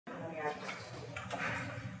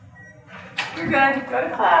You're good. Go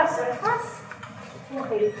to class. Go to class.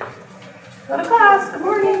 Okay. Go to class. Good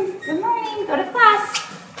morning. Good morning. Go to class.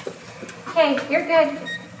 Okay, you're good.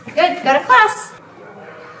 Good. Go to class.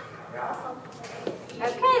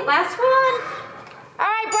 Okay, last one. All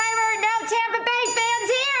right, Primer, no Tampa Bay fans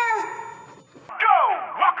here. Go!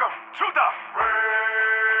 Welcome to the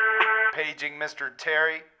Paging Mr.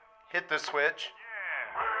 Terry. Hit the switch.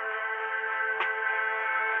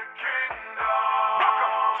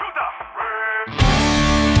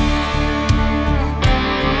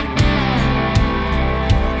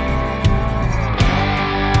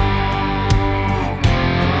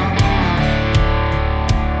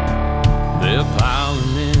 They're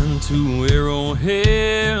piling into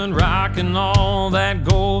Arrowhead, rocking all that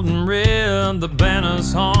golden red. The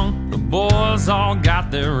banners hung, the boys all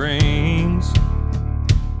got their rings.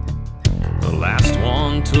 The last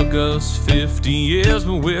one took us 50 years,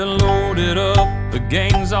 but we're loaded up. The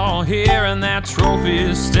gang's all here, and that trophy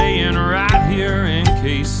is staying right here in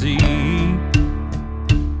KC.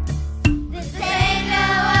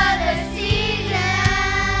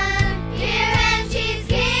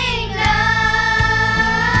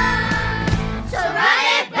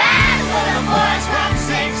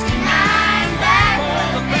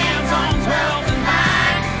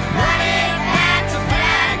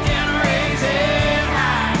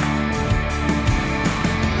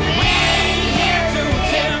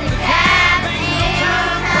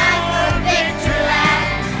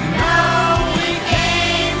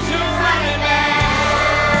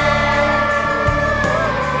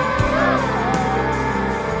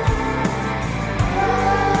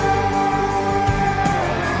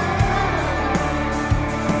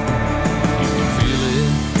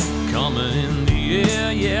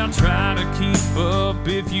 Try to keep up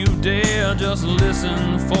if you dare. Just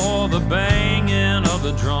listen for the banging of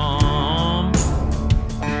the drum.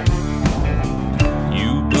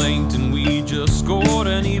 You blinked and we just scored,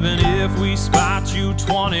 and even if we spot you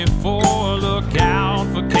 24, look out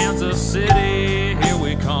for Kansas City.